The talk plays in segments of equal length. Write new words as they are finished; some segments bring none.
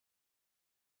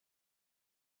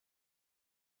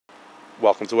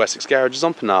Welcome to Wessex Garages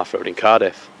on Penarth Road in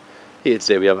Cardiff. Here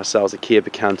today we have ourselves a Kia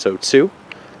Picanto 2,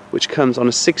 which comes on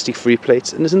a 63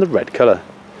 plate and is in the red colour.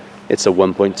 It's a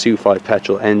 1.25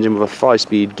 petrol engine with a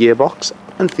 5-speed gearbox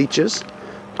and features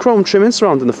chrome trimming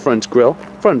surrounding the front grille,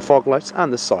 front fog lights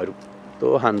and the side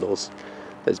door handles.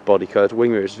 There's body coloured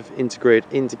wing mirrors with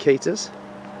integrated indicators,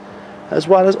 as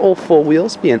well as all four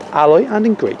wheels being alloy and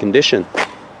in great condition.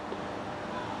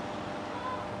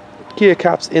 Gear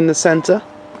caps in the centre.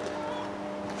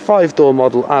 5-door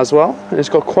model as well, and it's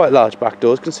got quite large back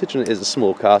doors considering it is a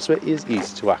small car, so it is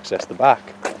easy to access the back.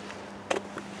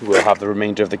 We'll have the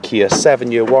remainder of the Kia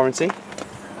 7-year warranty,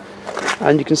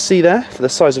 and you can see there, for the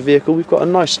size of vehicle, we've got a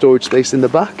nice storage space in the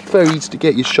back, very easy to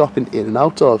get your shopping in and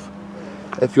out of.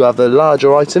 If you have the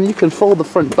larger item, you can fold the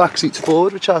front back seats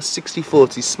forward, which are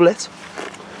 60/40 split,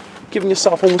 giving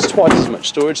yourself almost twice as much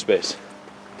storage space.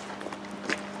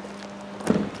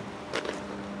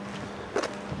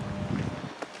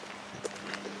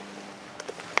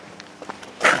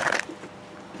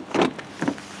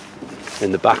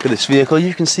 In the back of this vehicle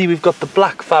you can see we've got the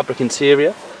black fabric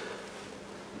interior,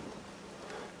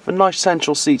 for nice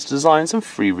central seats designs and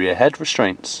free rear head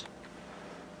restraints.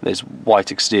 There's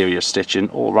white exterior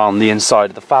stitching all around the inside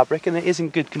of the fabric and it is in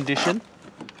good condition.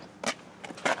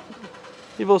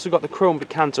 You've also got the chrome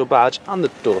Picanto badge and the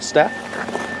doorstep,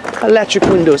 electric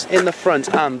windows in the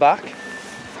front and back,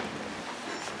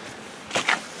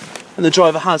 and the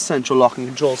driver has central locking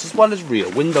controls as well as rear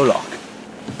window lock.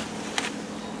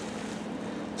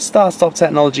 Start-stop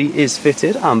technology is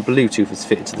fitted and Bluetooth is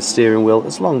fitted to the steering wheel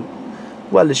as well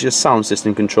as your sound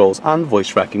system controls and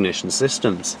voice recognition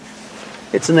systems.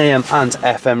 It's an AM and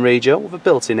FM radio with a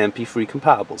built-in MP3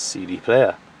 compatible CD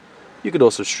player. You could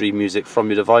also stream music from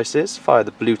your devices via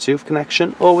the Bluetooth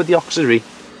connection or with the auxiliary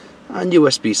and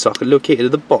USB socket located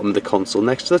at the bottom of the console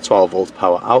next to the 12-volt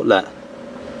power outlet.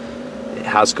 It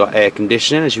has got air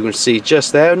conditioning, as you can see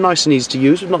just there, nice and easy to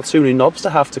use with not too many knobs to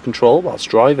have to control whilst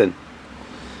driving.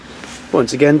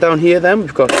 Once again, down here then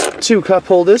we've got 2 cup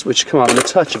holders which come out with a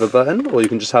touch of a button, or you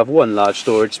can just have one large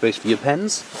storage space for your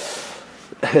pens,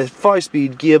 a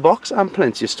 5-speed gearbox and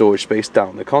plenty of storage space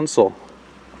down the console.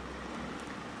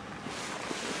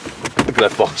 The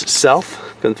glove box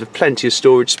itself comes with plenty of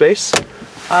storage space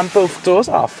and both doors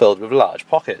are filled with large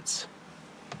pockets.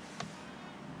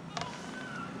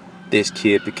 This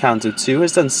Kia Picanto 2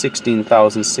 has done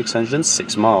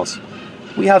 16,606 miles.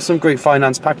 We have some great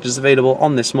finance packages available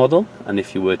on this model, and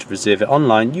if you were to reserve it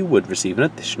online you would receive an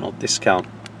additional discount.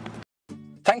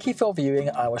 Thank you for viewing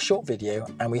our short video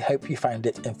and we hope you found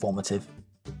it informative.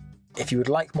 If you would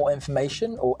like more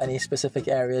information or any specific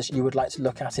areas you would like to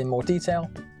look at in more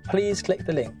detail, please click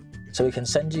the link so we can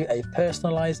send you a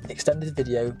personalised extended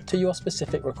video to your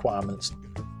specific requirements.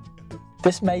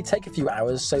 This may take a few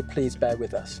hours, so please bear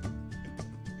with us.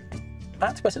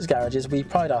 At Wessex Garages we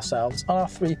pride ourselves on our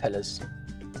 3 pillars: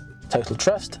 total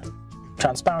trust,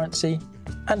 transparency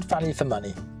and value for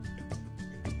money.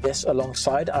 This,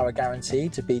 alongside our guarantee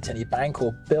to beat any bank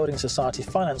or building society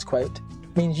finance quote,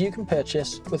 means you can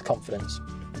purchase with confidence.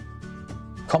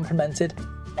 Complemented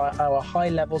by our high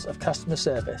levels of customer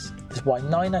service is why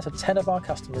 9 out of 10 of our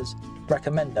customers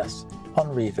recommend us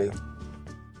on review.